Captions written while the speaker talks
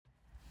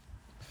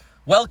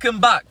Welcome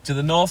back to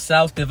the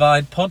North-South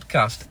Divide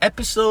podcast,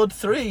 episode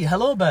 3.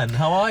 Hello, Ben.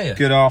 How are you?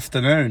 Good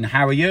afternoon.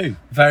 How are you?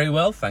 Very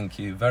well, thank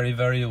you. Very,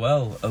 very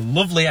well. A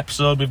lovely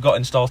episode we've got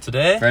installed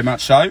today. Very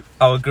much so.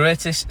 Our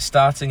greatest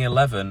starting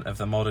 11 of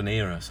the modern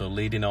era. So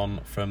leading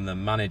on from the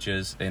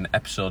managers in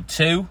episode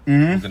 2,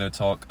 we're going to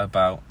talk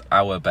about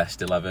our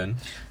best 11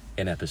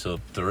 in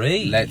episode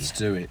 3. Let's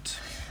do it.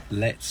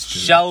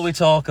 Shall we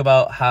talk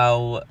about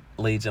how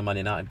Leeds and Man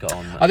United got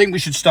on? I think we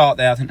should start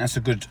there. I think that's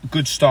a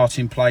good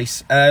starting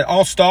place.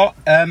 I'll start.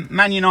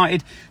 Man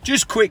United,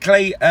 just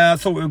quickly, I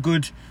thought we were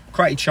good,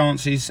 created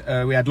chances.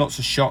 We had lots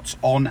of shots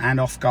on and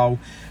off goal.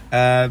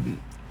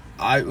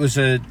 It was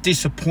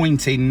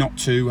disappointing not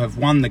to have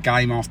won the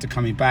game after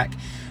coming back.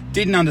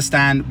 Didn't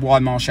understand why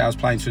Martial was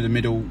playing through the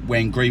middle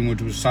when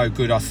Greenwood was so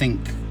good. I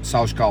think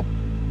Solskjaer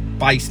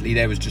basically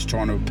there was just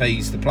trying to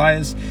appease the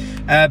players.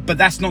 But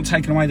that's not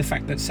taken away the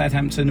fact that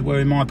Southampton were,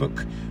 in my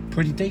book,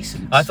 pretty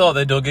decent. I thought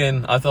they dug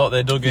in.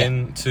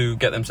 In to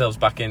get themselves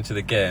back into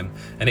the game.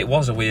 And it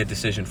was a weird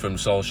decision from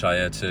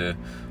Solskjaer to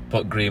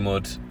put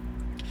Greenwood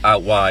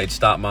out wide,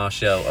 start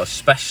Martial,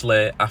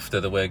 especially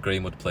after the way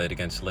Greenwood played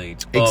against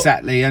Leeds. But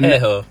exactly. And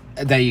hey-ho.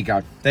 There you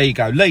go.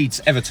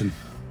 Leeds, Everton.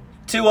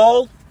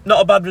 2-2.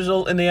 Not a bad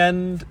result in the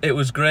end. It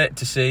was great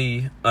to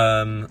see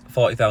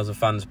 40,000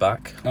 fans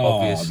back,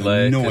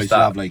 obviously. The noise,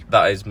 lovely.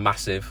 That is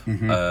massive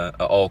at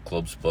all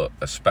clubs, but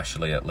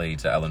especially at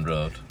Leeds at Ellen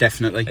Road.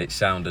 Definitely. It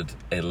sounded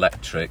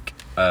electric.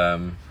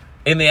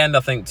 In the end, I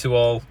think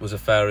 2-2 was a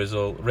fair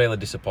result. Really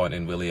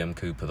disappointing William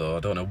Cooper, though. I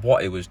don't know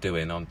what he was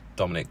doing on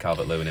Dominic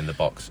Calvert-Lewin in the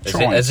box.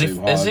 As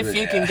if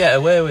you can get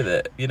away with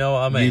it. You know what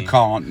I mean? You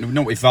can't.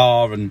 Not with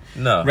VAR and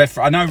no.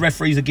 I know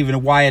referees are giving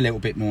away a little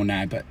bit more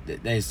now, but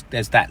there's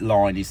that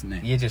line, isn't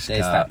there? There's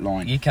that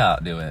line. You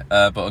can't do it.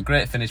 But a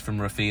great finish from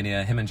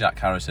Rafinha. Him and Jack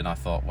Harrison, I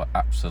thought, were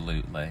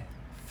absolutely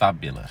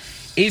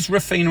fabulous. Is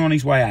Rafinha on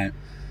his way out?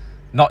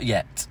 Not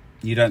yet.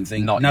 You don't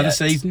think? Not another yet.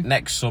 season?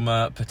 Next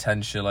summer,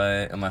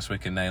 potentially, unless we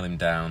can nail him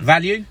down.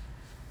 Value?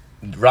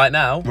 Right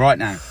now?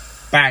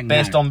 Bang.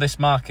 Based on this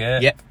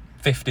market? Yep.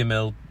 50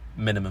 mil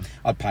minimum.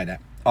 I'd pay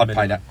that.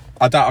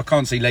 I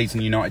can't see Leeds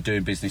and United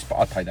doing business, but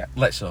I'd pay that.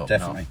 Let's hope.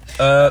 Definitely.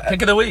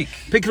 Pick of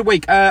the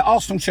week.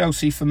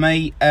 Arsenal-Chelsea for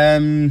me.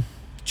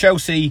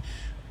 Chelsea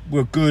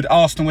were good.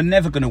 Arsenal were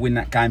never going to win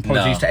that game.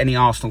 Apologies to any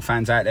Arsenal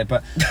fans out there,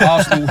 but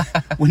Arsenal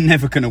were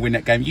never going to win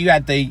that game. You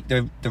had the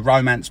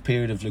romance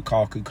period of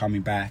Lukaku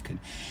coming back and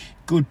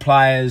good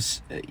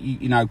players,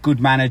 good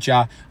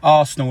manager.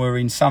 Arsenal are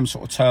in some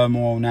sort of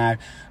turmoil now.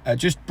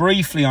 Just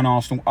briefly on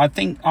Arsenal, I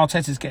think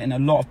Arteta's getting a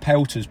lot of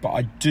pelters, but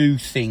I do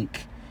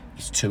think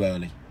it's too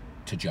early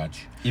to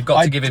judge. You've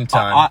got to give him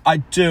time. I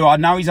do. I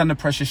know he's under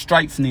pressure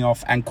straight from the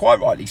off, and quite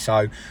rightly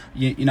so.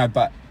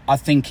 But I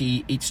think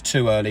it's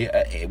too early.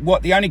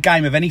 The only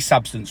game of any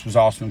substance was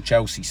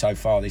Arsenal-Chelsea so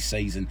far this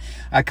season.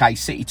 Okay,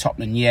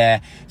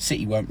 City-Tottenham,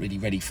 City weren't really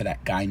ready for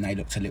that game. They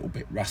looked a little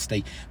bit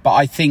rusty. But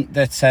I think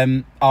that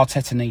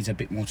Arteta needs a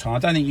bit more time. I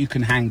don't think you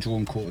can hang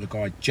drawn quarter the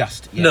guy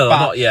just yet. No, but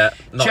not yet.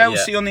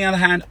 Chelsea, on the other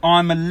hand,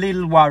 I'm a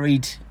little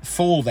worried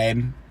for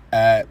them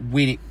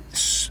winning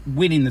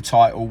the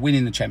title,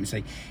 winning the Champions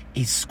League.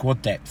 Is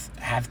squad depth.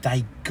 Have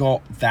they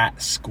got that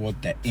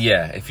squad depth?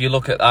 Yeah, if you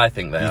look at, I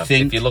think they have.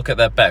 Think? If you look at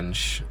their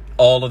bench,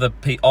 all of the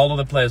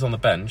players on the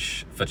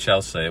bench for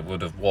Chelsea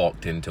would have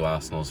walked into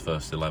Arsenal's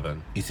first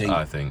 11. You think?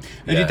 I think.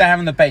 Who did they have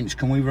on the bench?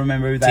 Can we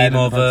remember who they had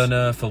on the bench? Timo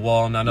Werner for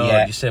one. I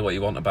know you say what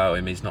you want about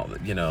him. He's not,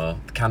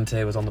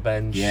 Kante was on the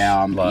bench.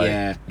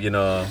 Yeah.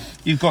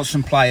 You've got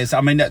some players. I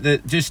mean,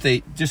 just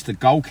the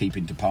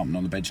goalkeeping department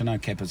on the bench. I know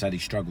Kepa's had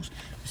his struggles.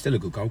 He's still a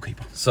good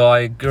goalkeeper. So I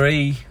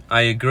agree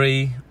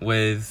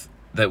with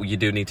that. You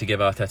do need to give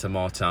Arteta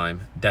more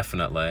time,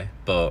 definitely,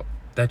 but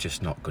they're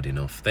just not good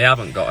enough. They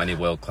haven't got any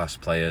world-class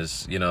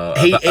players.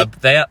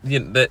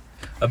 Aubameyang,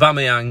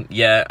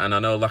 and I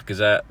know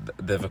Lacazette,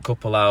 they've a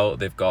couple out.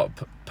 They've got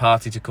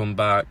Partey to come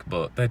back,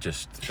 but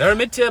they're a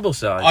mid-table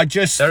side. I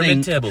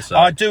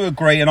do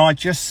agree, and I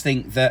just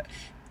think that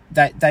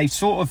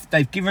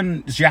they've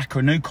given Xhaka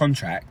a new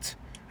contract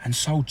and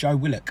sold Joe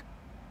Willock.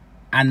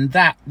 And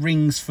that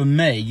rings for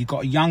me. You've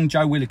got a young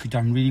Joe Willock who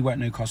done really well at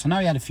Newcastle. I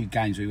know he had a few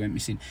games where he went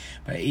missing,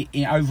 but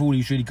overall he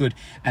was really good.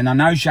 And I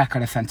know Xhaka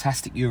had a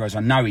fantastic Euros. I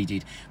know he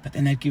did. But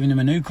then they've given him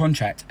a new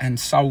contract and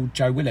sold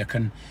Joe Willock.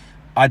 And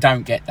I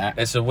don't get that.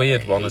 It's a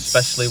weird one,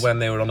 especially when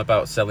they were on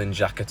about selling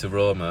Xhaka to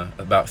Roma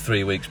about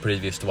 3 weeks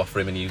previous to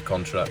offer him a new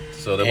contract.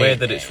 So the way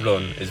that it's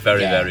run is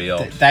very, very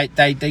odd. They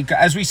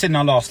as we said in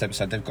our last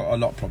episode, they've got a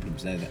lot of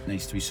problems there that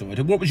needs to be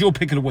sorted. What was your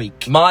pick of the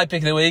week? My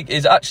pick of the week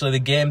is actually the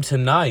game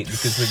tonight,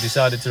 because we've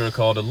decided to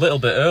record a little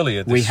bit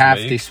earlier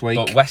this week.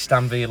 But West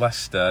Ham v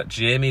Leicester,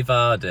 Jamie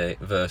Vardy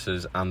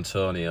versus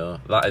Antonio.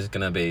 That is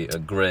going to be a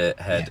great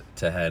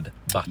head-to-head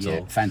battle.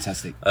 Yeah,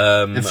 fantastic.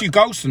 A few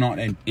goals tonight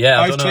then.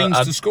 Yeah, both teams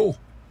to score.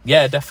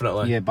 Yeah,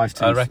 definitely. Yeah, both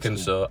teams. I reckon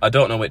so. I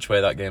don't know which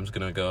way that game's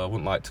going to go. I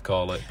wouldn't like to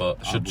call it,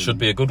 but should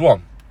be a good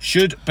one.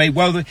 Should be.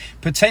 Well,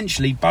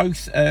 potentially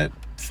both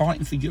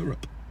fighting for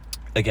Europe.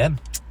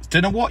 Again.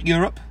 Don't know what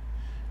Europe.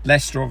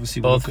 Leicester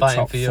obviously both will look at fighting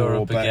top for four,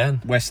 Europe but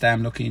again. West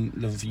Ham looking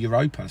for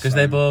Europa. Because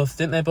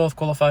didn't they both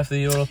qualify for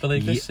the Europa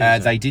League this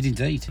season? They did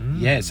indeed.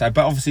 Yeah. So,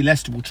 but obviously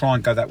Leicester will try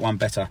and go that one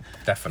better.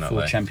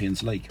 Definitely For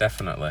Champions League.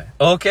 Definitely.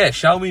 Okay,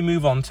 shall we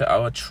move on to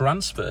our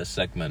transfer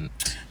segment?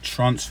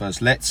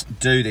 Transfers. Let's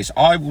do this.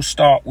 I will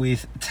start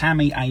with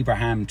Tammy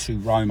Abraham to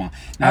Roma.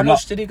 Now, How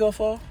much did he go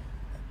for?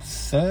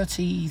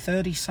 30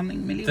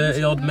 something million.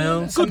 30 odd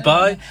mil.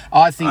 Goodbye.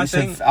 I think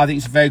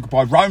it's a very good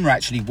buy. Roma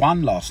actually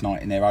won last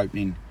night in their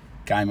opening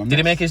game. Did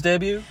he make his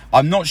debut?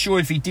 I'm not sure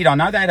if he did. I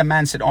know they had a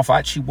man sent off. I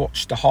actually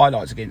watched the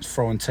highlights against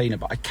Fiorentina,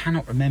 but I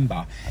cannot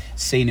remember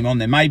seeing him on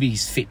there. Maybe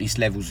his fitness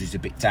levels is a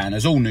bit down,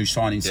 as all new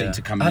signings seem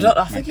to come in.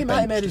 I think he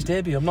might have made his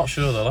debut. I'm not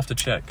sure though. I'll have to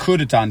check.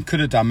 Could have done.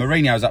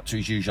 Mourinho's up to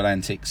his usual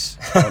antics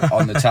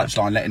on the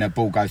touchline, letting a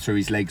ball go through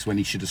his legs when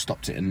he should have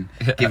stopped it and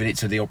given it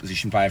to the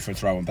opposition player for a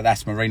throw on. But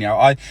that's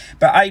Mourinho.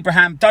 But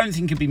Abraham, don't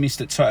think he'd be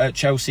missed at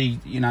Chelsea.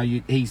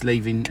 He's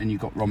leaving, and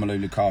you've got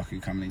Romelu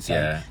Lukaku coming in. So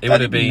yeah, it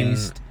would have been.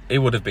 Missed. It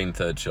would have been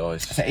third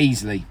choice. So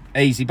easy.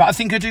 But I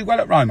think he'll do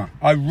well at Roma.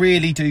 I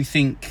really do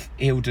think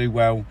he'll do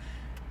well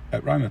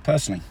at Roma,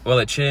 personally. Well,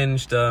 it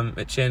changed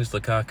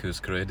Lukaku's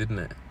career, didn't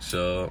it?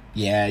 So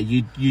yeah,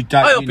 you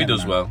don't. I hope he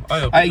does well.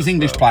 He's an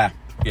English player.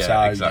 Yeah,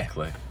 so,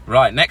 exactly. Yeah.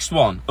 Right, next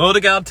one.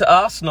 Odegaard to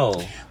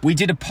Arsenal. We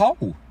did a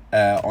poll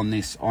on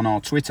our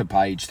Twitter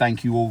page.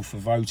 Thank you all for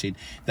voting.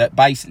 That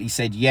basically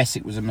said yes,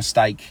 it was a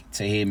mistake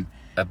to him.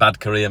 A bad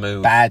career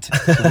move. Bad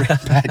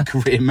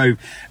career move.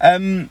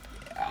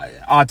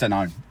 I don't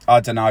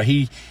know.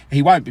 He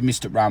won't be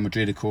missed at Real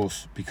Madrid, of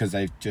course, because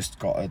they've just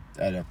got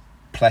a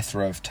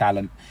plethora of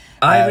talent.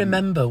 I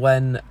remember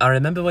when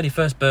he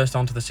first burst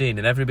onto the scene,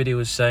 and everybody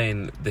was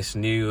saying this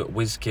new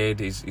whiz kid.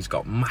 He's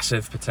got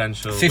massive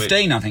potential.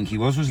 15, I think he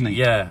was, wasn't he?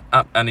 Yeah,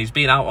 and he's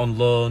been out on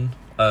loan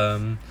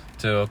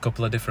to a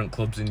couple of different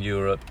clubs in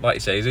Europe. Like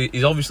you say,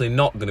 he's obviously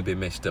not going to be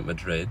missed at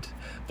Madrid,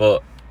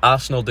 but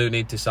Arsenal do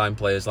need to sign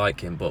players like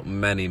him, but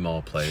many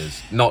more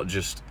players, not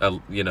just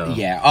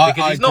Yeah,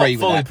 because he's not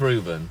fully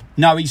proven.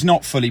 No, he's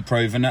not fully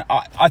proven.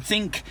 I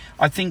think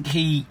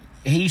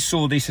he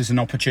saw this as an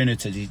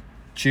opportunity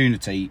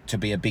to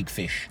be a big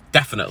fish.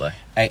 Definitely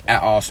at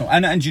Arsenal,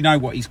 and you know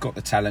what? He's got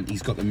the talent,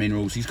 he's got the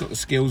minerals, he's got the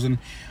skills, and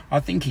I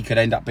think he could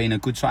end up being a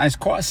good sign. It's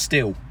quite a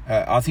steal.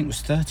 I think it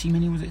was 30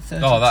 million. Was it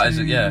 30? Oh, that is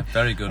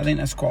very good. I think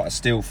that's quite a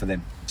steal for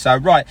them. So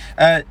right,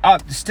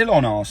 still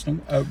on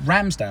Arsenal.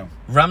 Ramsdale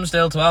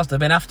to Arsenal. They've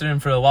been after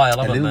him for a while,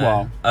 haven't they? A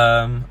little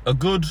while. A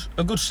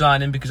good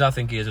signing, because I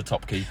think he is a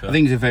top keeper. I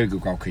think he's a very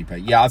good goalkeeper.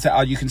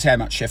 Yeah, you can see how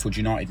much Sheffield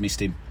United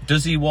missed him.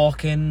 Does he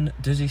walk in?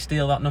 Does he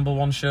steal that number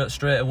 1 shirt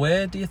straight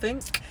away? Do you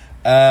think?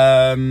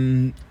 I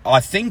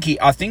think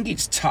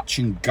it's touch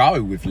and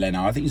go with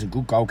Leno. I think he's a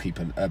good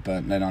goalkeeper,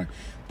 Bernd Leno,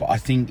 but I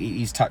think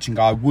he's touch and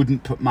go. I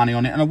wouldn't put money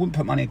on it, and I wouldn't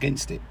put money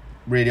against it.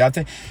 Really, I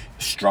think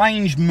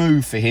strange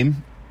move for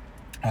him.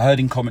 I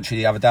heard in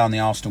commentary the other day on the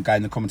Arsenal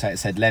game, the commentator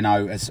said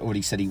Leno has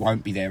already said he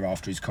won't be there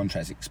after his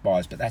contract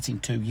expires, but that's in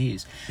 2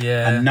 years.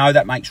 Yeah. And no,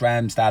 that makes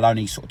Ramsdale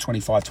only sort of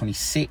 25,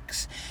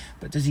 26.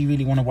 But does he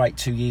really want to wait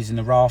 2 years in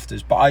the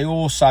rafters? But I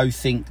also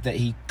think that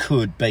he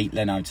could beat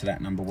Leno to that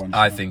number 1 spot.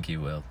 I think he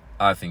will.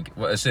 I think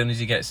as soon as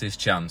he gets his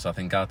chance, I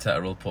think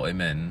Arteta will put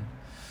him in,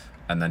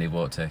 and then he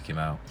won't take him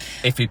out.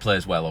 If he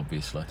plays well,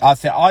 obviously. I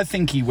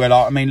think he will.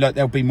 I mean, look,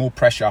 there'll be more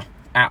pressure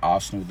at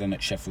Arsenal than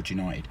at Sheffield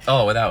United.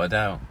 Oh, without a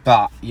doubt.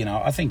 But,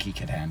 I think he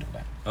could handle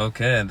that.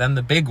 Okay, and then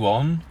the big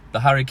one, the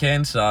Harry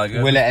Kane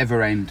saga. Will it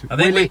ever end? I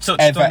think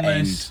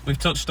we've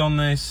touched on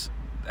this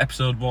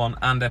episode 1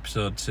 and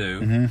episode 2.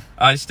 Mm-hmm.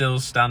 I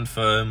still stand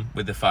firm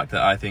with the fact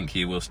that I think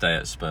he will stay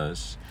at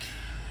Spurs.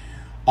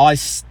 I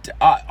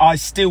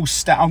still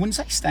stand. I wouldn't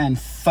say stand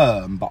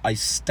firm, but I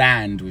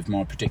stand with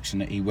my prediction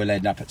that he will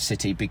end up at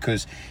City,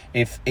 because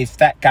if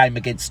that game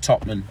against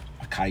Tottenham,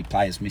 okay,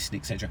 players missing,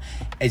 etc.,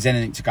 is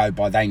anything to go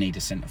by, they need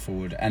a centre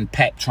forward. And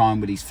Pep trying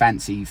with his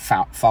fancy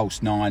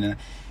false 9, and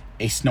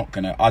it's not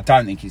gonna. I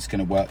don't think it's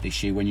gonna work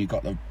this year when you've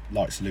got the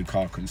likes of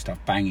Lukaku and stuff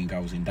banging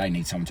goals in. They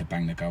need someone to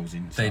bang the goals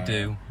in. So they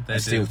do. I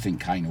still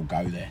think Kane will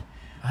go there.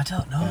 I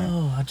don't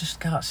know. I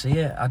just can't see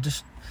it.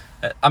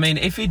 I mean,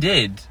 if he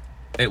did,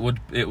 it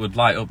would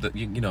light up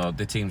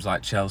the teams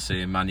like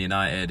Chelsea and Man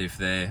United if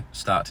they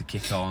start to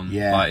kick on.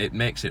 Yeah. Like, it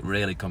makes it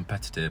really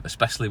competitive,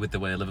 especially with the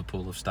way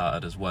Liverpool have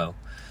started as well.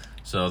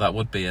 So that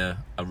would be a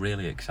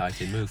really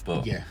exciting move.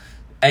 But yeah,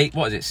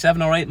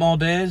 7 or 8 more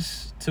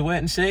days to wait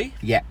and see.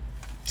 Yeah,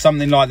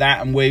 something like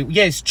that. And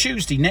it's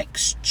Tuesday,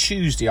 next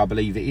Tuesday, I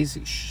believe it is.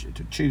 It's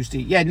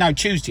Tuesday. Yeah, no,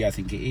 Tuesday I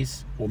think it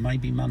is, or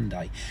maybe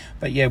Monday.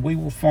 But yeah, we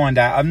will find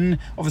out.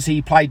 Obviously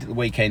he played at the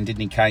weekend,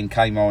 didn't he? Kane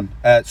came on.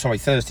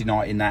 Thursday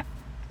night in that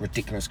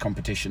ridiculous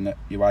competition that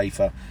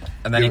UEFA.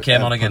 And then he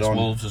came on against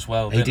Wolves as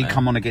well. He did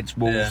come on against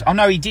Wolves. Yeah. Oh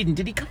no, he didn't.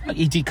 Did he come on?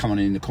 He did come on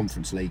in the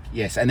Conference League.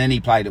 Yes, and then he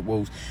played at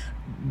Wolves.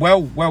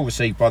 Well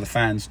received by the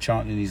fans,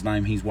 chanting his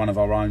name. He's one of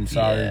our own.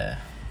 So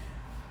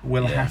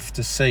we'll have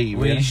to see.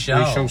 We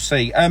shall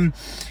see.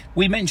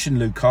 We mentioned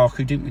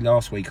Lukaku, didn't we,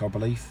 last week, I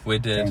believe? We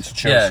did. Down to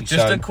Chelsea,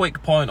 Just a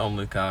quick point on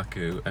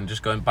Lukaku, and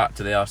just going back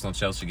to the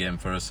Arsenal-Chelsea game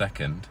for a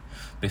second,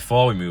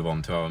 before we move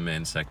on to our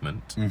main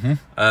segment.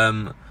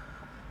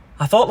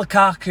 I thought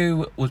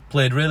Lukaku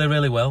played really,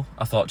 really well.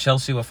 I thought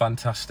Chelsea were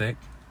fantastic.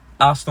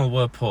 Arsenal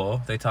were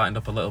poor. They tightened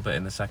up a little bit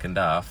in the second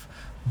half.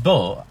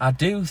 But I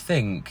do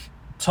think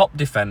top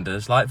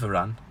defenders like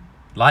Varane,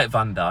 like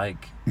Van Dijk,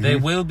 they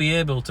will be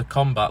able to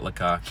combat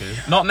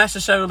Lukaku. Not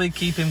necessarily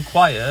keep him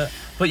quiet,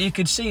 but you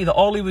could see that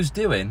all he was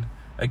doing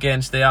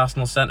against the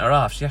Arsenal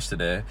centre-halves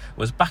yesterday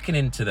was backing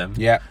into them.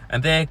 Yeah.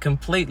 And they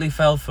completely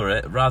fell for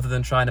it rather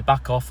than trying to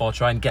back off or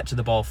try and get to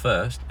the ball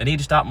first. And he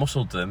just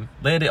out-muscled them,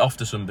 laid it off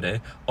to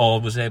somebody,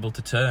 or was able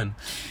to turn.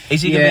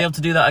 Is he going to be able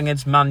to do that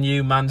against Man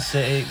U, Man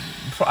City?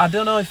 I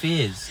don't know if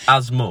he is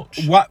as much.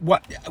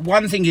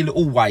 One thing he'll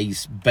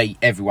always beat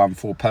everyone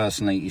for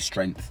personally is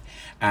strength.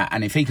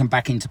 And if he can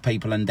back into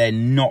people and they're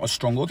not as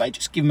strong, or they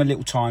just give him a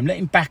little time, let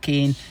him back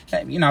in,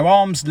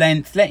 arm's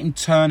length, let him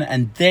turn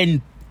and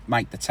then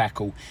make the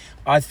tackle.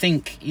 I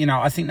think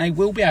they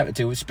will be able to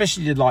do it,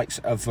 especially the likes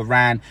of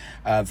Varane,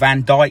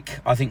 Van Dijk.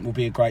 I think will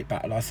be a great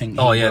battle. I think.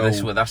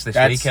 That's this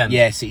weekend.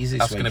 Yes, it is.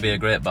 That's going to be a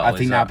great battle. I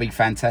think that'll be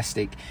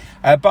fantastic.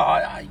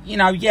 But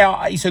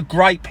he's a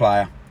great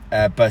player.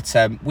 But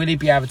will he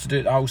be able to do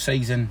it the whole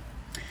season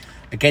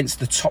against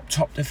the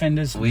top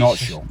defenders? Not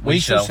sure. We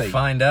shall see.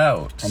 Find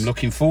out. I'm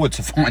looking forward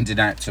to finding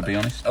out, to be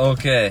honest.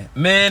 Okay,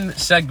 main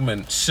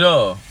segment.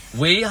 So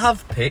we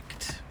have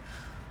picked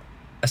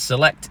a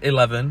select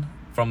 11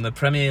 from the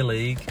Premier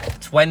League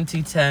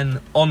 2010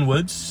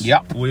 onwards.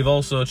 Yep. We've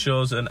also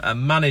chosen a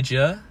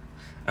manager,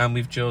 and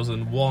we've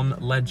chosen one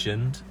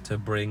legend to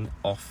bring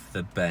off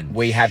the bench.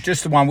 We have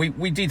just the one.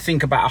 We did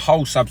think about a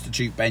whole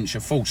substitute bench,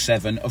 a full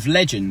 7 of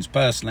legends,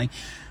 personally,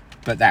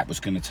 but that was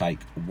going to take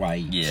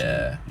way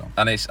too long.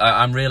 And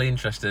I'm really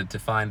interested to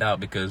find out,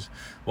 because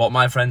what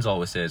my friends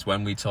always say is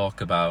when we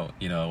talk about,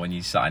 when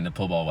you sat in the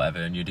pub or whatever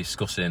and you're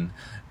discussing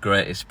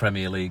greatest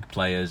Premier League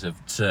players of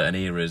certain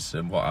eras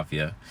and what have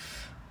you,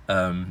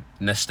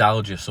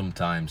 nostalgia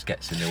sometimes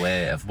gets in the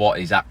way of what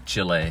is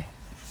actually,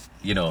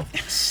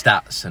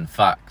 stats and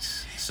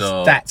facts.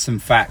 So stats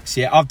and facts,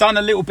 yeah. I've done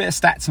a little bit of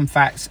stats and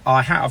facts.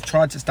 I've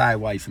tried to stay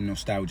away from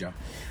nostalgia.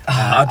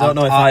 I don't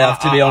know if I have,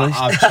 to be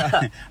honest.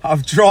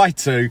 I've tried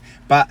to,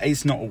 but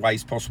it's not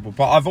always possible.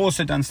 But I've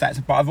also done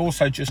stats, but I've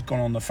also just gone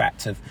on the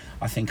fact of,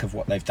 I think of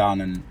what they've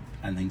done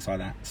and things like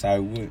that.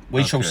 So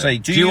we shall see.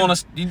 Do you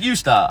want to? You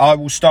start. I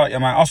will start,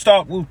 mate. I'll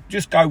start. We'll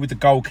just go with the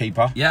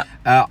goalkeeper. Yeah.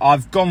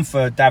 I've gone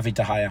for David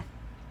De Gea.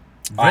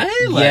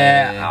 Really?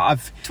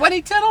 I've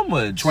 2010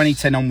 onwards.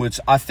 2010 onwards.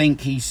 I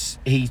think he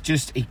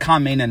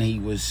come in and he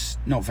was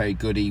not very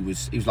good. He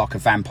was like a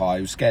vampire.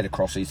 He was scared of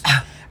crosses,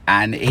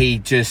 and he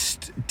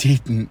just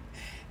didn't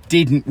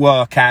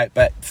work out.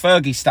 But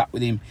Fergie stuck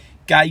with him,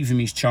 gave him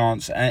his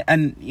chance,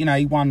 and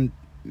he won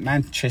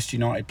Manchester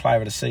United Player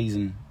of the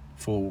Season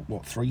for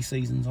 3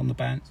 seasons on the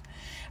bounce.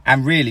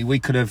 And really, we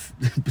could have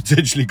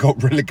potentially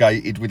got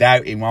relegated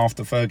without him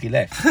after Fergie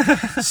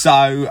left.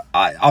 So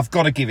I've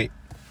got to give it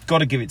to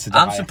De Gea.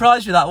 I'm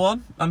surprised with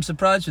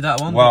that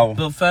one. Well,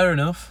 but fair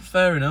enough.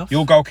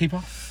 Your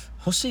goalkeeper?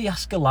 Jussi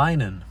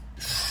Jääskeläinen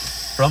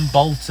from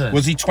Bolton.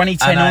 Was he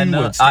 2010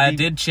 onwards? I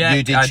did check.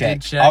 You did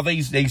check. Oh,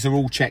 these are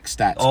all check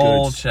stats.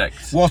 All good.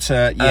 checked. What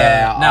a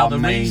Now the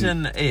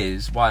reason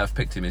is why I've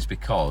picked him is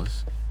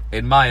because,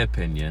 in my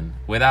opinion,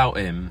 without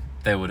him,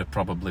 they would have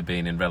probably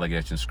been in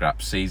relegation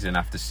scraps season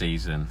after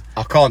season.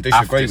 I can't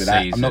disagree with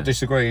that. I'm not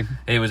disagreeing.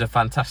 He was a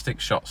fantastic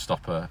shot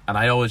stopper, and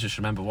I always just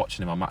remember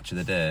watching him on Match of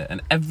the Day,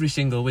 and every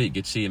single week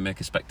you'd see him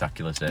make a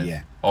spectacular save.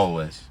 Yeah.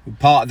 Always.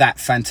 Part of that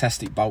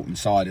fantastic Bolton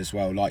side as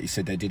well. Like you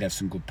said, they did have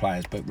some good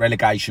players, but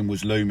relegation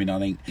was looming, I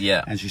think.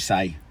 Yeah. As you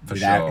say,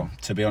 without him,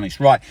 to be honest.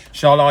 Right,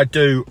 shall I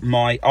do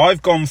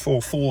I've gone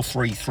for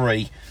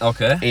 4-3-3.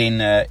 Okay.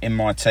 In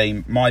my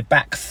team. My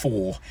back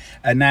 4.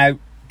 And now,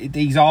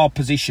 these are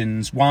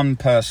positions. One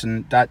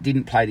person that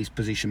didn't play this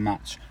position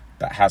much,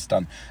 but has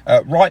done.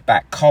 Right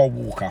back, Kyle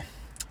Walker.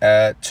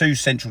 2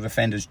 central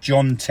defenders,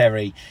 John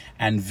Terry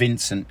and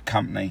Vincent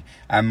Kompany.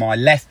 And my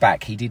left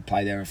back, he did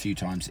play there a few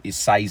times, is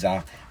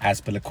Cesar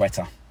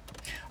Azpilicueta.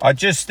 I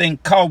just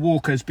think Kyle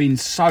Walker has been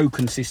so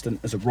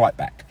consistent as a right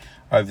back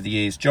over the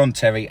years. John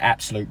Terry,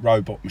 absolute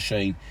robot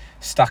machine.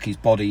 Stuck his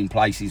body in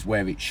places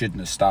where it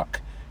shouldn't have stuck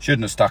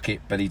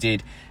it, but he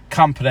did.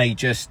 Kompany,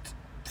 just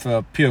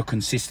for pure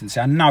consistency.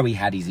 I know he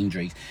had his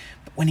injuries,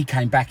 but when he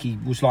came back, he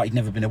was like he'd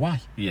never been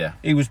away. Yeah.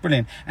 He was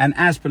brilliant. And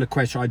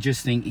Azpilicueta, I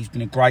just think he's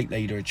been a great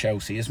leader at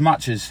Chelsea. As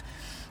much as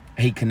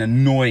he can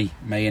annoy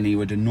me, and he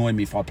would annoy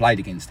me if I played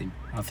against him,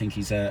 I think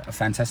he's a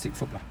fantastic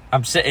footballer.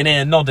 I'm sitting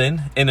here nodding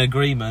in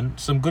agreement.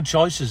 Some good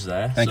choices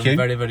there. Thank you. Some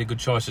very, very good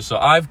choices. So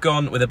I've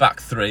gone with a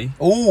back 3.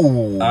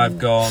 Ooh. I've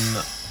gone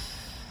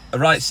a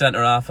right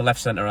centre-half, a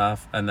left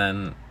centre-half, and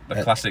then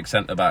a classic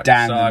centre-back.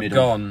 Down so the I've middle.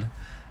 gone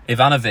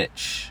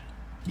Ivanovic.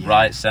 Yeah.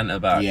 Right centre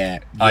back.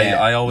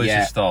 I always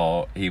just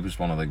thought he was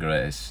one of the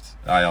greatest.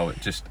 I always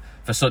just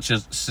for such a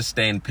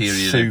sustained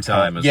period of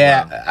time as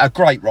well. A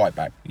great right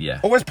back. Yeah.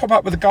 Always pop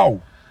up with a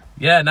goal.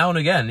 Yeah, now and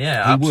again,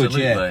 yeah, He would,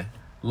 absolutely. yeah.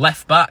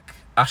 Left back,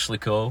 Ashley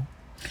Cole.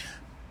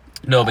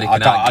 Nobody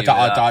can argue with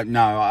I that. don't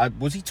know.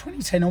 Was he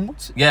 2010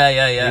 onwards?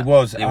 Yeah. He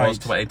was. He was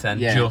 2010.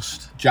 Yeah.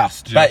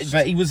 Just.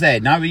 But he was there.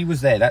 No, he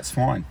was there. That's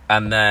fine.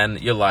 And then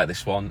you'll like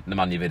this one,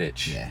 Nemanja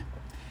Vidic.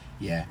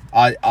 Yeah.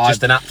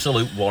 Just an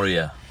absolute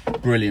warrior.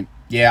 Brilliant.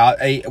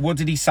 Yeah. What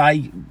did he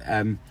say?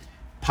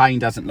 Pain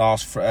doesn't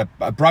last for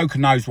a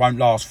broken nose won't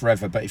last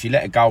forever, but if you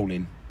let a goal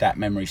in, that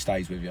memory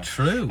stays with you.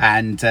 True.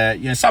 And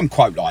some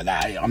quote like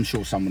that. I'm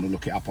sure someone will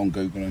look it up on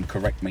Google and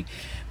correct me.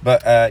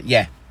 But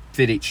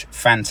Vidic,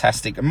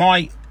 fantastic. And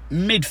my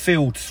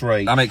midfield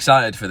three. I'm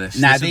excited for this.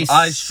 Now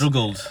I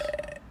struggled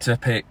to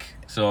pick,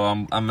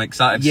 so I'm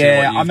excited to see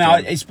what you've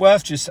done. It's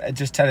worth just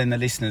telling the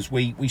listeners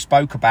we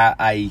spoke about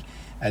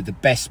the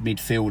best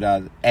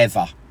midfielder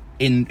ever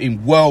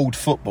in world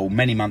football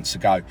many months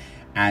ago,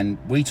 and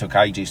we took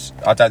ages.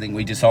 I don't think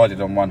we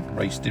decided on one,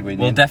 Reece, did we?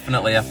 We'll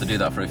definitely have to do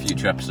that for a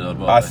future episode.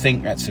 I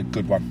think that's a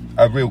good one,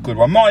 a real good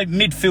one. My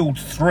midfield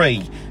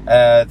three,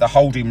 the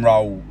holding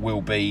role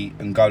will be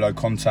N'Golo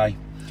Conte.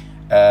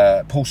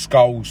 Paul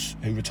Scholes,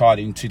 who retired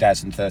in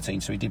 2013,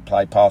 so he did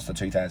play past the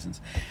 2000s,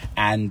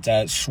 and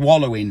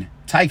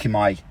taking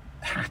my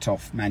hat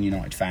off, Man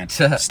United fan,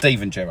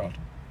 Steven Gerrard.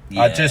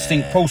 Yeah. I just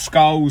think Paul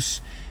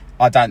Scholes,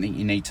 I don't think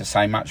you need to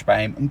say much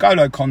about him.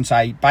 N'Golo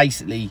Conte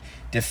basically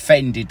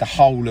defended the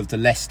whole of the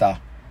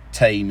Leicester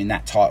team in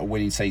that title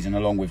winning season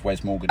along with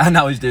Wes Morgan. And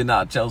now he's doing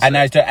that at Chelsea. And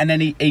then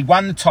he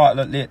won the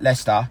title at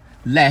Leicester,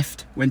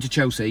 left, went to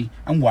Chelsea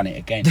and won it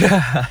again.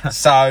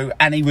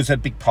 And he was a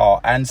big part.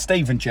 And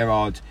Steven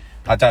Gerrard,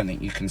 I don't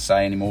think you can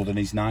say any more than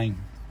his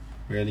name,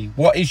 really.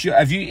 What is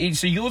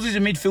so yours is a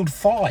midfield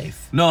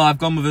five? No, I've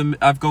gone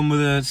with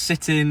a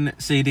sitting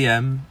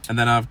CDM, and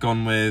then I've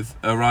gone with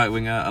a right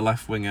winger, a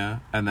left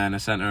winger, and then a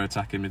centre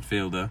attacking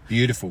midfielder.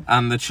 Beautiful.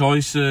 And the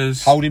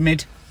choices, holding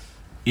mid.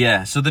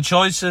 Yeah, so the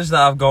choices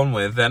that I've gone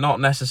with, they're not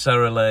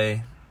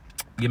necessarily.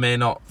 You may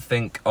not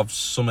think of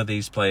some of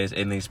these players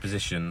in these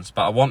positions,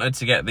 but I wanted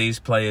to get these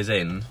players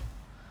in,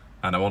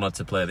 and I wanted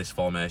to play this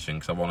formation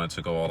because I wanted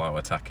to go all out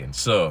attacking.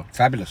 So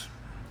fabulous.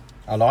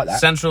 I like that.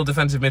 Central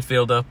defensive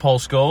midfielder Paul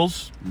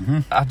Scholes. Mm-hmm.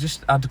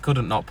 I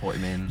couldn't not put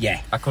him in.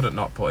 Yeah, I couldn't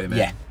not put him in.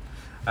 Yeah,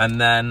 and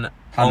then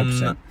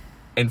 100%.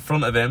 In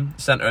front of him,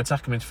 centre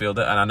attacking midfielder,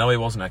 and I know he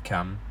wasn't a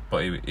cam,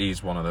 but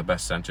he's one of the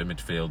best centre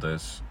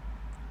midfielders.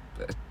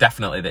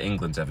 Definitely that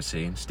England's ever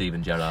seen,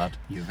 Steven Gerrard.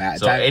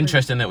 So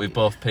interesting that we've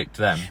both picked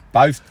them.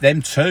 Both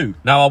them too.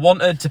 Now I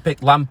wanted to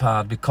pick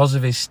Lampard because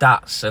of his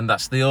stats, and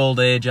that's the old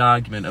age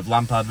argument of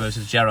Lampard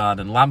versus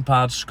Gerrard. And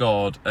Lampard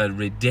scored a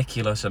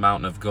ridiculous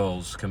amount of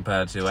goals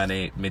compared to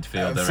any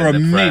midfielder for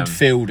in the Prem.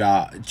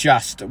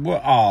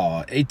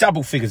 Midfielder. He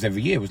double figures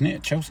every year, wasn't it,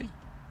 at Chelsea?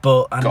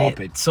 So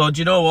do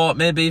you know what?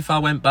 Maybe if I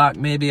went back,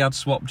 maybe I'd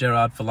swap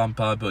Gerrard for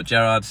Lampard, but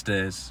Gerrard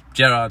stays.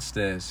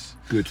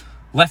 Good.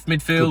 Left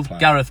midfield,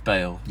 Gareth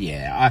Bale.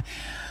 Yeah,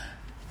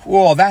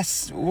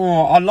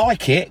 I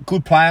like it.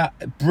 Good player,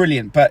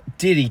 brilliant. But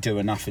did he do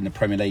enough in the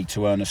Premier League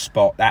to earn a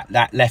spot?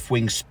 That left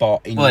wing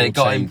spot in your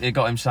team? It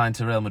got him signed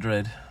to Real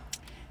Madrid.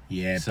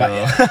 Yeah,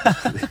 so.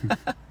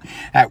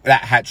 But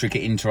that hat trick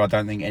at Inter, I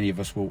don't think any of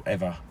us will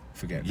ever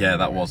forget. Yeah,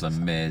 that was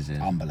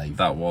amazing. Unbelievable.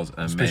 That was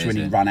amazing. Especially when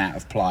he ran out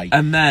of play.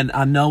 And then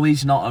I know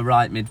he's not a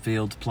right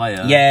midfield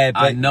player. Yeah,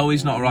 but I know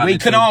he's not a right midfield player. We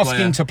can ask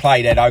him to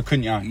play there, though,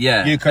 couldn't you?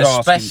 Yeah, you could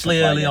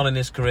especially early on in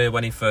his career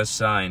when he first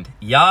signed.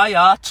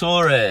 Yaya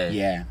Toure.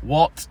 Yeah.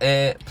 What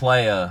a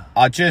player.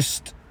 I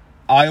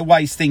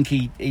always think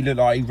he looked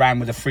like he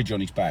ran with a fridge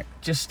on his back.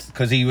 Just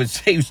because he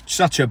was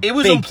such a big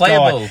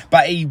unplayable guy,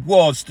 but he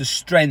was the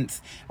strength.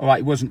 All right,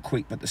 he wasn't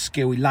quick, but the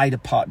skill, he laid a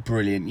putt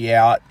brilliant.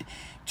 Yeah.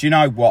 Do you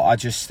know what? I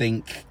just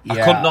think... Yeah, I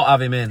could not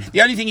have him in.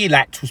 The only thing he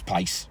lacked was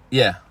pace.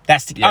 Yeah.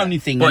 That's the only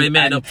thing. But he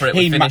made up for it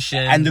with finishing.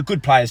 And the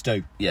good players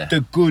do. Yeah.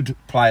 The good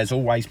players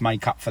always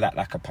make up for that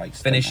lack of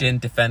pace. Finishing,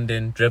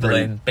 defending, dribbling,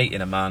 brilliant.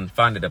 Beating a man,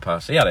 finding a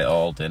pass. He had it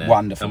all, didn't he?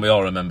 Wonderful. And we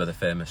all remember the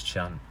famous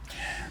chant.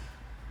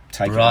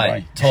 Take it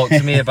away. Talk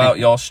to me about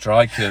your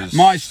strikers.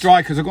 My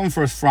strikers, I've gone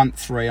for a front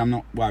three. I'm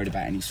not worried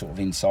about any sort of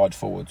inside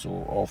forwards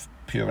or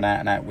pure and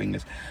out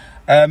wingers.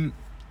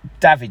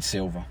 David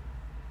Silva.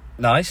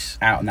 Nice.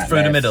 Out on that through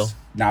left. the middle.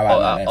 No,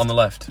 out on the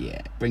left.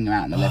 Yeah, bring him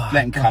out on the left.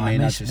 Let him come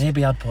in.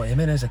 Maybe I'd put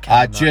him in as a cam.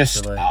 I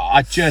just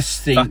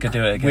think I could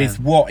do it again. With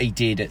what he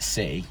did at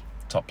City,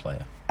 top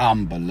player,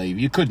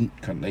 unbelievable. You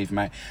couldn't leave him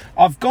out.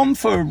 I've gone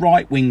for a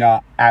right winger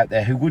out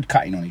there who would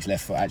cut in on his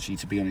left foot. Actually,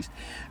 to be honest,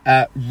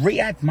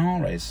 Riyad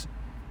Mahrez.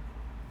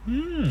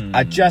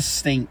 I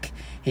just think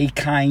he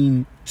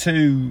came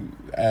to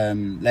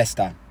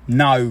Leicester.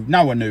 No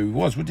one knew who he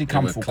was. What did he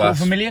come for?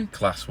 $250,000?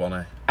 Class,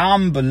 wasn't he?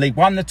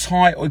 Unbelievable. Won the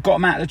title, got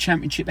him out of the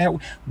Championship,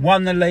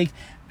 won the league,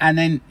 and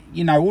then,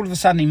 all of a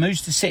sudden he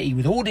moves to City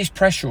with all this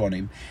pressure on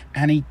him,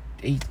 and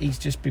he's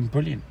just been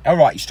brilliant. All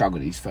right, he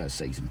struggled in his first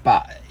season,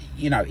 but,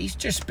 he's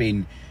just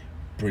been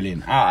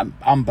brilliant.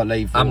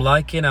 Unbelievable. I'm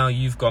liking how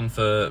you've gone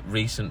for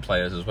recent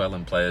players as well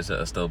and players that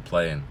are still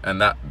playing,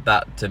 and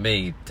that to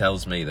me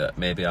tells me that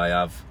maybe I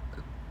have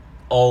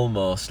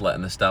almost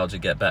letting nostalgia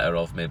get better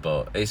of me,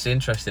 but it's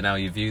interesting how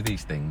you view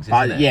these things,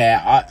 isn't it?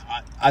 Yeah,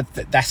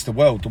 that's the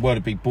world. The world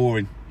would be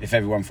boring if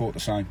everyone thought the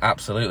same.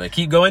 Absolutely.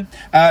 Keep going.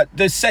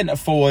 The centre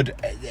forward,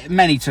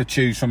 many to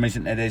choose from,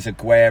 isn't there? There's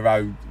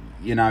Aguero,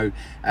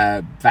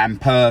 Van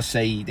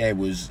Persie. There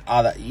was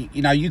other.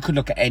 You could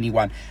look at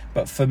anyone,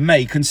 but for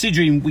me,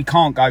 considering we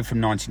can't go from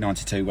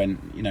 1992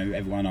 when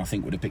everyone I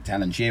think would have picked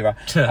Alan Shearer,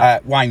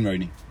 Wayne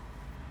Rooney.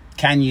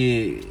 Can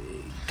you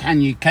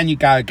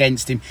go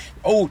against him?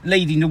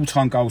 Leading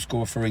all-time goal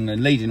scorer for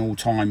England, leading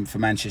all-time for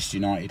Manchester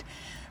United.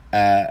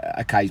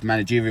 His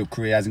managerial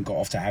career hasn't got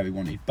off to how he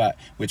wanted, but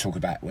we're talking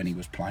about when he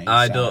was playing.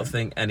 I don't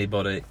think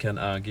anybody can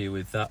argue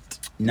with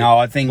that. No,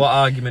 I think... What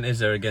argument is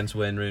there against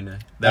Wayne Rooney?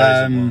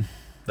 There isn't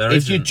one.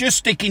 If you're just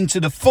sticking to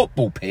the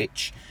football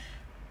pitch,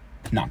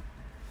 none.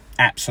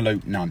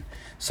 Absolute none.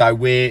 So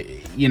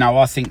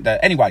I think that...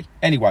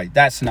 Anyway,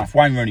 that's enough.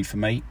 Wayne Rooney for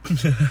me.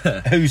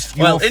 Who's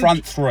your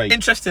front three?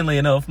 Interestingly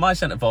enough, my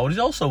centre forward is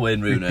also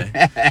Wayne Rooney.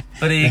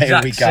 For the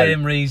exact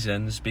same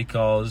reasons,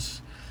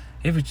 because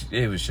he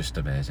was just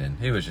amazing.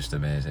 He was just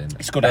amazing.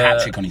 He's got a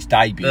hat-trick on his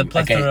debut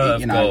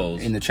again,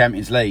 goals. In the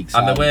Champions League. So.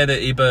 And the way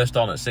that he burst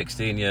on at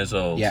 16 years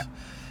old. Yeah.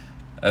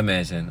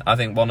 Amazing. I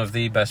think one of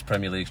the best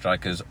Premier League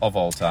strikers of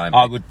all time.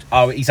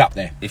 He's up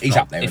there. He's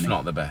up there. If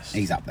not the best.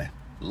 He's up there.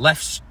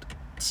 Left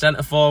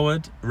centre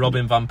forward,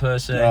 Robin van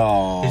Persie.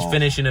 Oh. His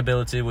finishing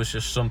ability was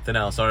just something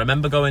else. I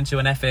remember going to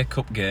an FA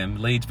Cup game,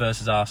 Leeds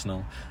versus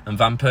Arsenal, and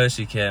Van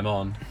Persie came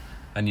on,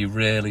 and you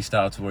really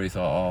started to worry. You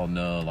thought, oh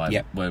no,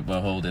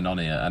 we're holding on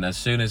here. And as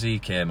soon as he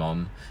came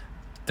on,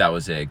 that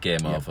was it,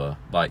 game over.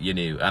 Like, you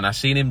knew. And I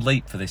seen him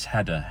leap for this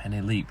header, and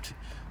he leaped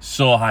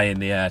so high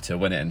in the air to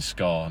win it and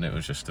score, and it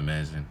was just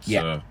amazing.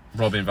 So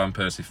Robin van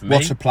Persie for me.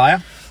 What a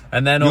player.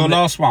 And then your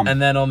last one.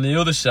 And then on the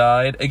other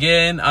side,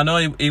 again, I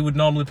know he would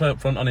normally play up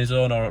front on his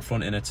own or up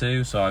front in a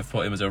two, so I've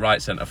put him as a right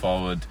centre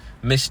forward,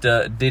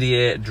 Mr.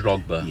 Didier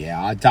Drogba.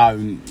 Yeah, I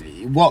don't.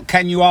 What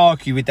can you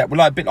argue with that? Well,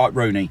 a bit like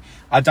Rooney,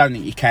 I don't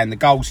think you can. The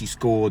goals he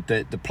scored,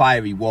 the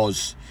player he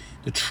was,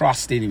 the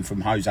trust in him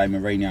from Jose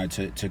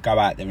Mourinho to go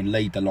out there and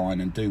lead the line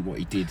and do what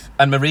he did.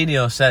 And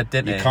Mourinho said,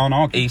 didn't he? You can't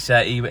argue. He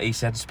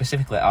said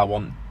specifically, I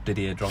want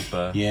Didier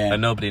Drogba. Yeah.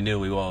 And nobody knew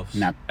who he was.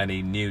 No. And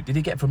he knew. Did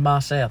he get from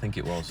Marseille? I think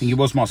it was. I think it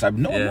was Marseille.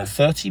 Not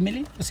 30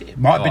 million, was it? It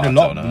might have been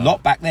a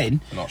lot back then.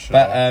 Not sure.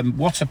 But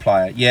what a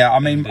player. Yeah, I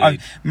mean,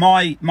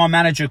 my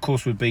manager, of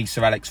course, would be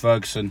Sir Alex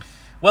Ferguson.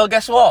 Well,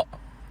 guess what?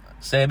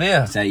 Same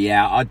here. So,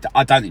 yeah,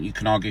 I don't think you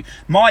can argue.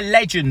 My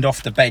legend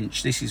off the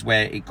bench, this is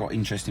where it got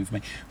interesting for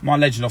me. My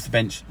legend off the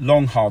bench,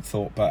 long, hard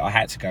thought, but I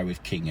had to go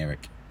with King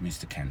Eric,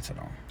 Mr.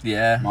 Cantona.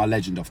 Yeah. My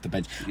legend off the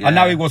bench. Yeah. I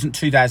know he wasn't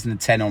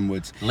 2010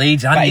 onwards.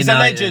 Leeds and but he's United.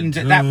 a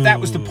legend.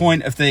 That was the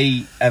point of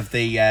the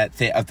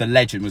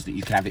legend, was that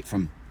you could have it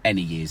from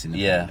any years in the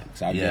Premier League.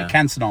 So,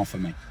 Cantona for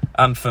me.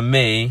 And for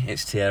me,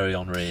 it's Thierry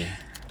Henry.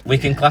 We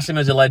can class him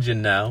as a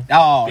legend now.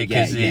 Oh,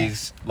 because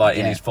he's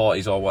in his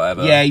 40s or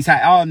whatever. Yeah, he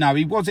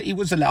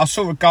was I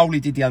saw a goal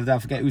he did the other day, I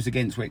forget who was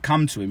against, where it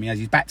come to him, he has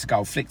his back to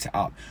goal, flicked it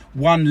up,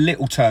 one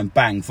little turn,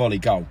 bang, volley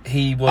goal.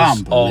 He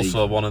was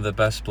also one of the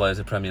best players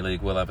the Premier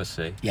League will ever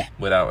see. Yeah.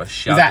 Without a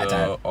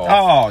shadow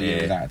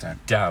without a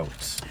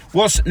doubt.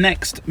 What's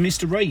next,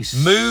 Mr. Rees?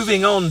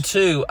 Moving on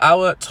to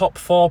our top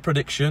four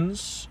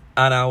predictions.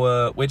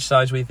 And which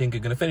sides we think are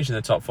going to finish in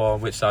the top four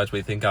and which sides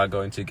we think are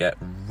going to get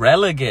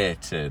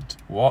relegated.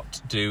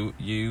 What do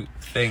you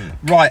think?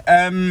 Right,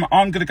 I'm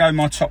going to go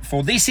my top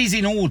four. This is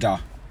in order,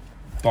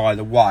 by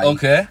the way.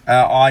 Okay.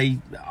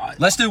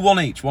 Let's do one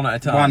each, one at a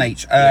time. One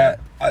each.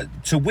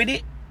 To win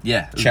it,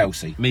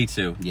 Chelsea. Me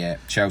too. Yeah,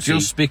 Chelsea.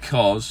 Just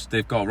because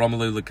they've got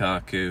Romelu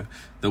Lukaku,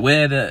 the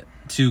way that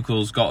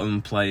Tuchel's got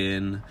them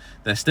playing,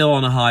 they're still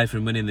on a high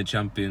from winning the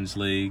Champions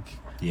League.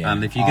 Yeah,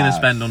 and if you're going to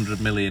spend 100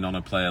 million on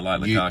a player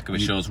like Lukaku, it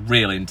shows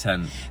real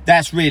intent.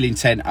 That's real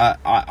intent.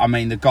 I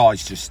mean, the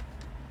guy's just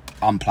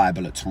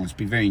unplayable at times. It'd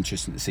be very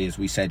interesting to see, as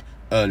we said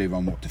earlier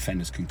on, what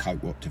defenders can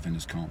cope, what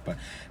defenders can't. But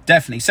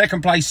definitely,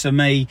 second place for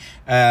me,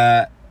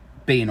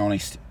 being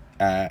honest,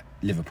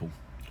 Liverpool.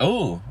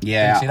 Oh,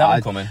 yeah, didn't see that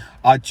one coming.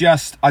 I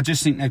just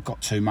think they've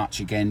got too much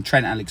again.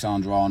 Trent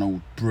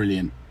Alexander-Arnold,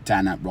 brilliant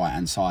down that right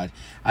hand side,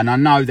 and I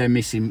know they're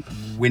missing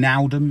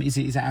Wijnaldum.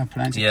 Is that how I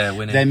pronounce it? Yeah,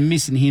 Winnie. They're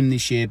missing him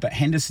this year, but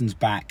Henderson's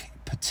back.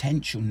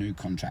 Potential new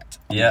contract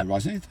on the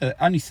horizon.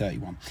 Only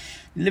 31.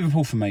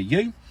 Liverpool for me.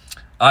 You?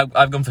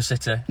 I've gone for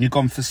City. You've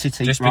gone for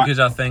City, just because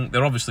I think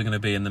they're obviously going to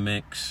be in the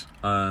mix.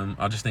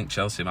 I just think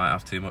Chelsea might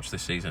have too much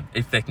this season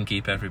if they can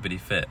keep everybody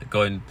fit.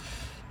 Going,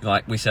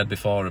 like we said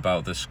before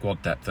about the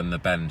squad depth and the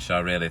bench, I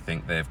really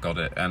think they've got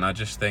it, and I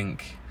just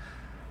think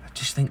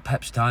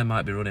Pep's time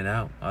might be running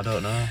out. I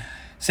don't know.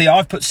 See,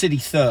 I've put City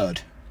third.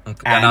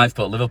 And I've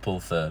put Liverpool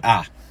third.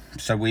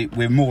 So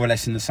we're more or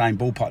less in the same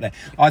ballpark there.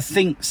 I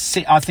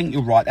think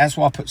you're right. That's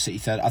why I put City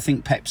third. I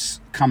think Pep's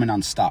coming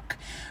unstuck.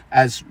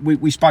 As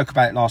we spoke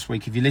about it last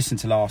week. If you listen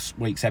to last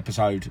week's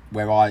episode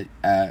where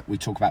we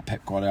talk about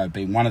Pep Guardiola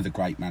being one of the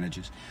great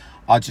managers,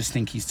 I just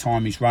think his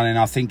time is running.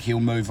 I think he'll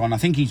move on. I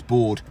think he's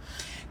bored.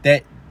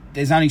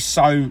 There's only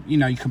so,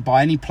 you can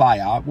buy any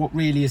player. What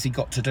really has he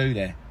got to do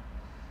there?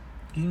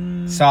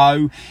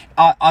 So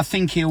I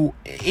think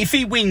if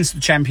he wins the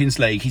Champions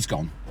League, he's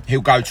gone.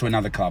 He'll go to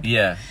another club.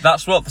 Yeah,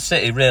 that's what the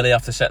City really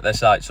have to set their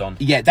sights on.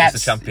 Yeah, that's the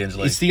Champions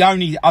League. It's the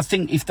only. I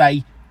think if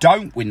they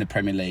don't win the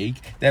Premier League,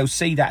 they'll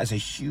see that as a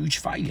huge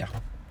failure.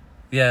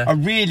 Yeah, I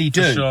really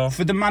do. For sure.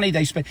 For the money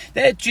they spend.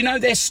 Do you know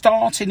their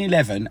starting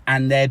 11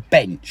 and their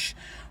bench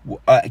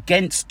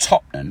against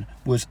Tottenham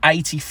was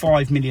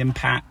 £85 million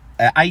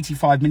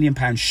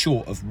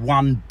short of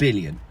 £1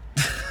 billion.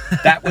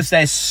 That was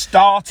their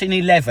starting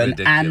 11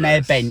 Ridiculous. And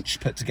their bench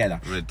put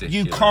together. Ridiculous.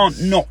 You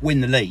can't not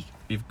win the league.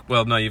 You've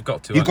got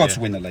to. You've got to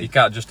win the league. You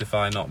can't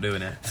justify not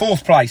doing it.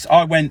 4th place,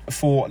 I went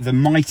for the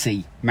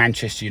mighty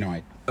Manchester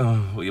United.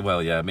 Oh,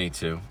 well, yeah, me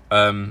too.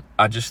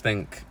 I just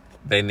think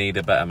they need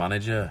a better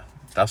manager.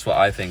 That's what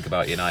I think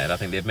about United. I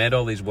think they've made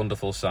all these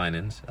wonderful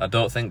signings. I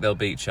don't think they'll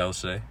beat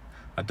Chelsea.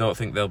 I don't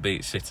think they'll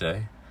beat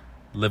City.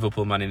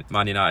 Liverpool, Man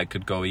United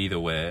could go either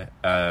way.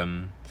 I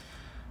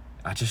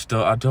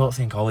don't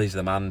think Ollie's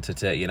the man to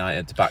take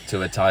United back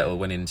to a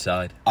title-winning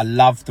side. I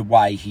love the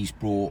way he's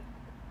brought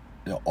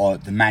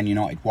the Man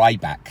United way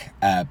back.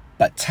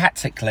 But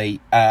tactically,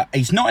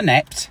 he's not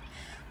inept.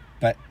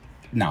 But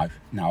no,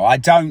 I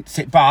don't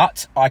think.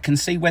 But I can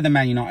see where the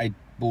Man United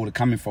board are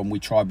coming from. We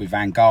tried with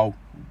Van Gaal,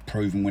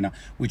 proven winner.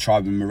 We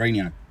tried with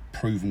Mourinho,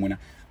 proven winner.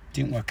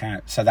 Didn't work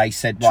out. So they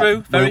said,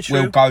 right,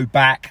 we'll go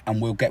back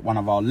and we'll get one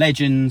of our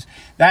legends.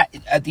 That,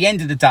 at the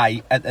end of the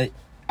day,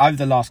 over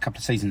the last couple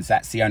of seasons,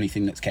 that's the only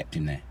thing that's kept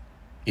him there,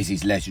 is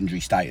his legendary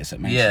status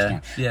at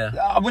Manchester United. Yeah.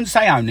 I wouldn't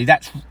say only.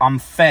 That's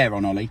unfair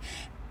on Ollie.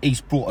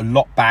 He's brought a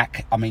lot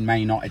back. I mean,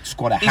 Man United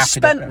squad are happy. He's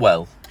spent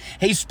well.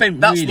 He's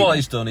spent That's really what well.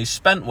 he's done. He's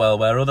spent well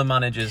where other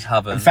managers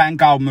haven't. And Van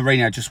Gaal,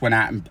 Mourinho just went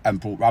out and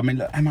brought... I mean,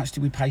 look, how much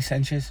did we pay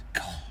Sanchez?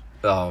 God.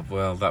 Oh,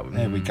 well,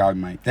 there we go,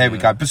 mate. There we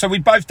go. But so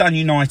we've both done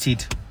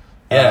United...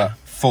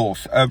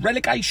 fourth.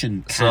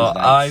 Relegation candidates. So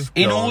I've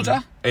in gone,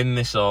 order? In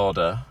this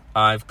order,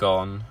 I've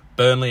gone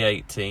Burnley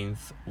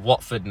 18th,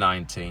 Watford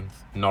 19th,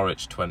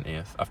 Norwich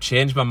 20th. I've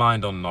changed my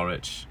mind on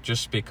Norwich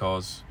just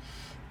because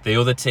the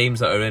other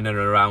teams that are in and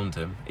around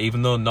him,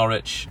 even though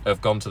Norwich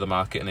have gone to the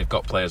market and they've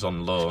got players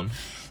on loan.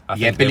 I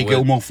think Billy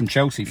Gilmore from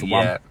Chelsea for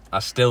one. Yeah, I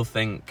still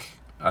think...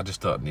 I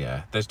just thought,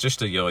 there's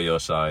just a yo-yo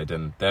side,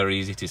 and they're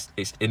it's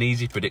an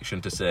easy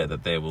prediction to say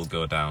that they will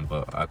go down,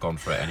 but I've gone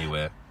for it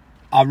anyway.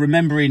 I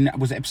remember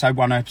was it episode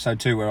 1 or episode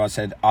 2 where I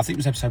said, I think it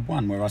was episode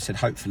 1 where I said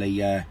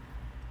hopefully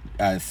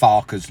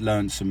Fark has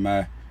learned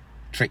some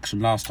tricks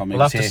from last time he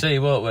was here. We'll have to see,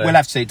 won't we? We'll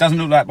have to see. It doesn't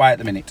look that way at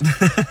the minute.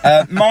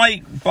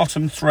 My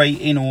bottom 3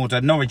 in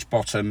order: Norwich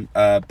bottom,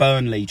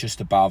 Burnley just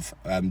above,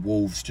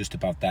 Wolves just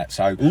above that.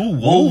 So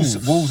Wolves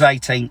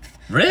 18th.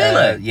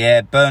 Really?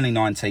 Yeah, Burnley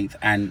 19th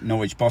and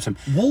Norwich bottom.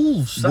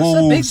 Wolves, that's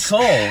a big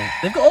call.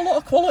 They've got a lot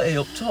of quality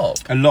up top.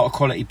 A lot of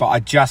quality, but I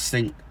just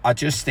think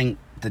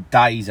the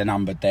days are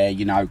numbered there.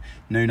 You know,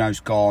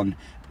 Nuno's gone.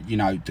 You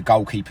know, the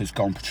goalkeeper's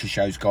gone.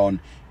 Patricio's gone.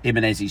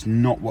 Jimenez is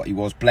not what he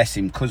was. Bless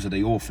him, because of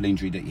the awful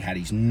injury that he had.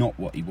 He's not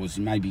what he was.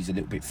 Maybe he's a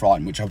little bit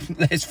frightened, which,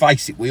 let's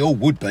face it, we all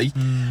would be.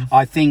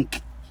 I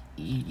think,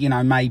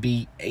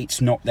 maybe it's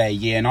not their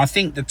year. And I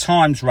think the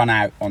time's run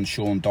out on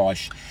Sean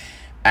Dyche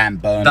and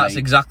Burnley. That's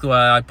exactly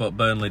why I put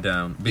Burnley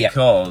down.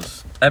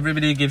 Because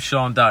everybody gives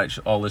Sean Dyche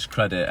all his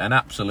credit, and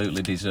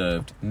absolutely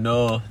deserved.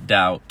 No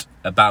doubt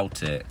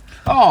about it.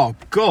 Oh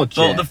God!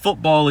 But the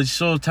football is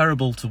so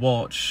terrible to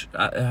watch.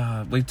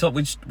 We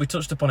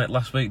touched upon it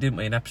last week, didn't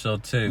we? In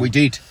episode 2, we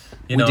did.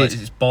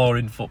 It's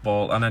boring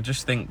football, and I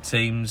just think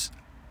teams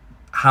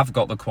have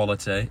got the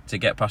quality to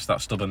get past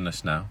that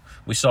stubbornness. Now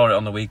we saw it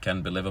on the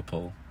weekend with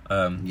Liverpool.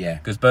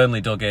 Because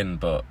Burnley dug in,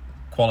 but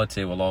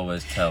quality will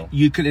always tell.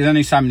 There's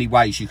only so many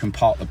ways you can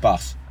park the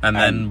bus,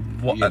 exactly.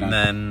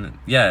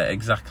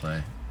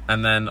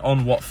 And then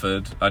on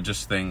Watford, I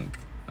just think.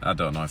 I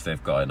don't know if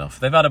they've got enough.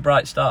 They've had a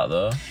bright start,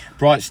 though.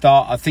 Bright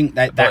start. I think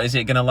that... But is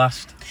it going to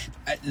last?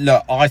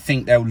 Look, I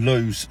think they'll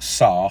lose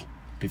Sarr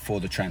before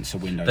the transfer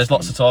window. There's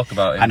lots to talk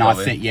about him, and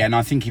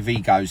I think if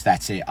he goes,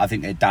 that's it. I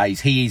think their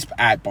days... He is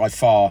by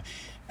far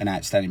an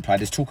outstanding player.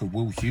 There's talk of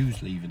Will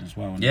Hughes leaving as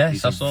well. Yes,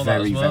 he's I saw that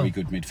as well. Very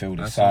good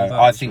midfielder. So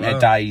I think their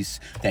days,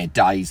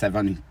 they've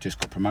only just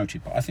got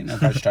promoted, but I think they'll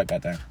go straight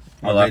back down.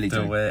 We'll have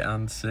to wait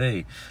and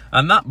see.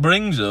 And that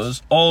brings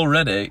us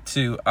already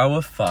to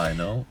our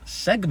final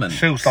segment.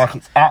 Feels like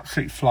it's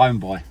absolutely flown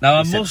by. Now,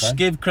 I must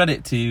give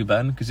credit to you,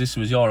 Ben, because this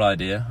was your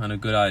idea, and a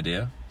good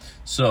idea.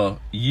 So,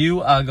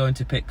 you are going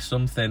to pick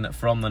something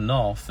from the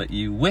north that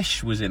you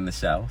wish was in the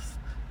south,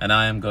 and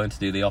I am going to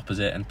do the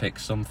opposite and pick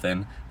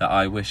something that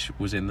I wish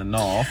was in the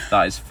north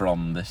that is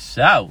from the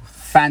south.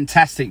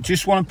 Fantastic.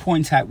 Just want to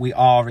point out we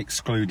are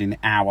excluding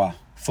our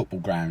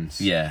football grounds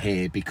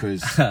here,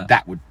 because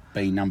that would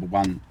be number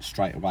 1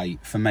 straight away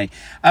for me.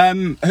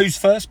 Who's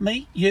first?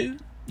 Me? You?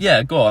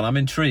 Yeah, go on. I'm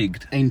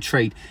intrigued.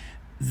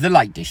 The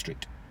Lake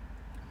District.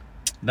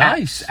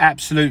 Nice.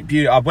 Absolute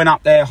beauty. I went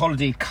up there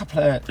holiday a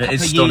couple of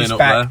years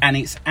back, and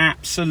it's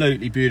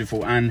absolutely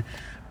beautiful. And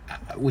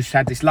we've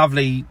had this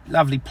lovely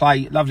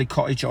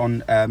cottage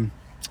on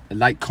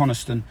Lake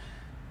Coniston,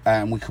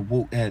 and we could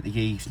walk there at the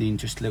evening,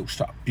 just a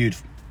little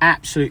beautiful.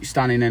 absolutely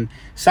stunning, and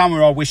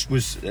somewhere I wished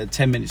was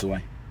 10 minutes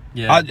away.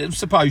 Yeah. I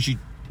suppose you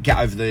get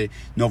over the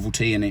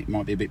novelty and it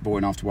might be a bit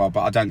boring after a while,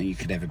 but I don't think you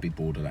could ever be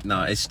bored of that.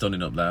 No, it's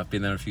stunning up there. I've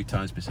been there a few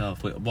times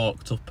myself. We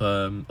walked up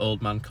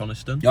Old Man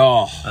Coniston.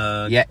 Oh,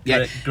 yeah.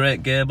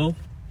 Great Gable.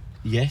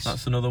 Yes,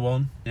 That's another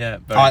one. Yeah,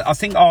 I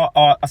think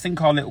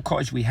our little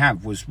cottage we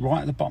have was right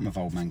at the bottom of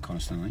Old Man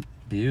Coniston. I think.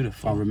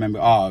 beautiful. I remember.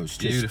 Oh, it was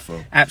just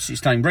Beautiful. absolutely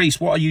stunning. Reece,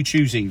 what are you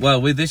choosing?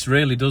 Well, this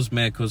really does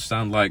make us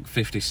sound like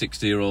 50,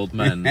 60-year-old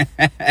men.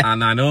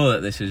 And I know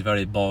that this is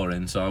very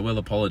boring, so I will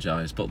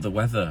apologise, but the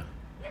weather.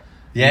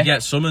 Yeah. We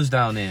get summers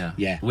down here.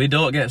 Yeah. We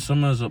don't get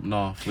summers up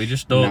north. We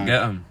just don't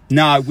get them.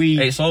 No,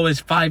 It's always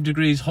 5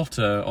 degrees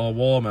hotter or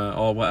warmer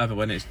or whatever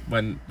when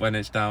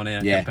it's down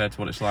here compared to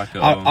what it's like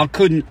at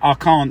home. I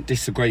can't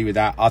disagree with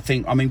that.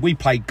 I mean, we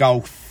played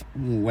golf,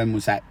 when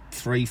was that?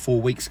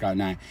 3-4 weeks ago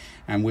now,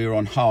 and we were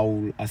on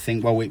hole, I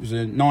think, well, it was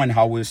a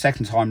 9-hole. We were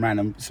second time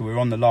round, so we were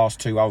on the last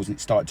 2 holes and it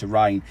started to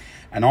rain,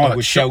 and I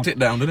was shocked it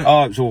down, didn't it?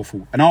 Oh, it was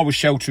awful. And I was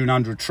sheltering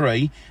under a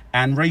tree,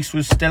 and Reece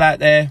was still out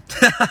there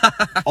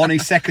on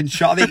his second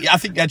shot. I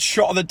think he had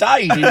shot of the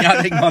day, didn't you?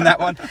 I think on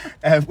that one,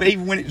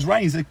 even when it was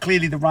raining, so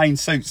clearly the rain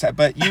suits that,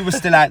 but you were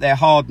still out there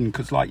hardened,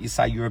 because like you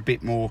say, you're a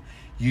bit more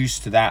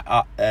used to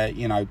that,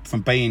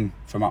 from being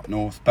from up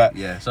north. But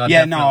so I'd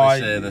definitely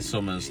say the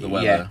summers, the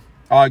weather. Yeah,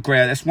 I agree.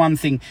 That's one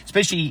thing,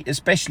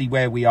 especially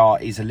where we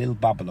are, is a little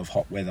bubble of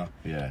hot weather.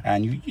 Yeah.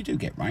 And you do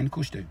get rain, of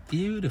course you do.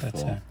 Beautiful.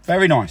 But,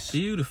 very nice.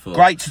 Beautiful.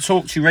 Great to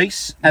talk to you,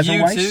 Reece, as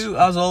always. You too,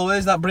 as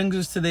always. That brings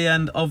us to the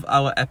end of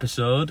our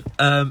episode.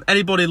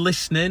 Anybody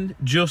listening,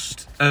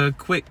 just a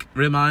quick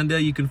reminder,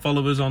 you can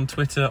follow us on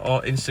Twitter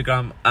or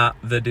Instagram at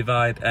The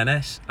Divide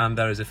NS, and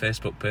there is a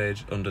Facebook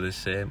page under the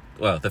same.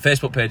 Well, the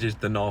Facebook page is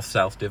The North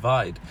South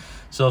Divide.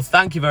 So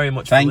thank you very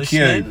much for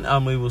listening,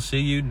 and we will see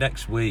you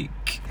next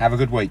week. Have a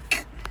good week.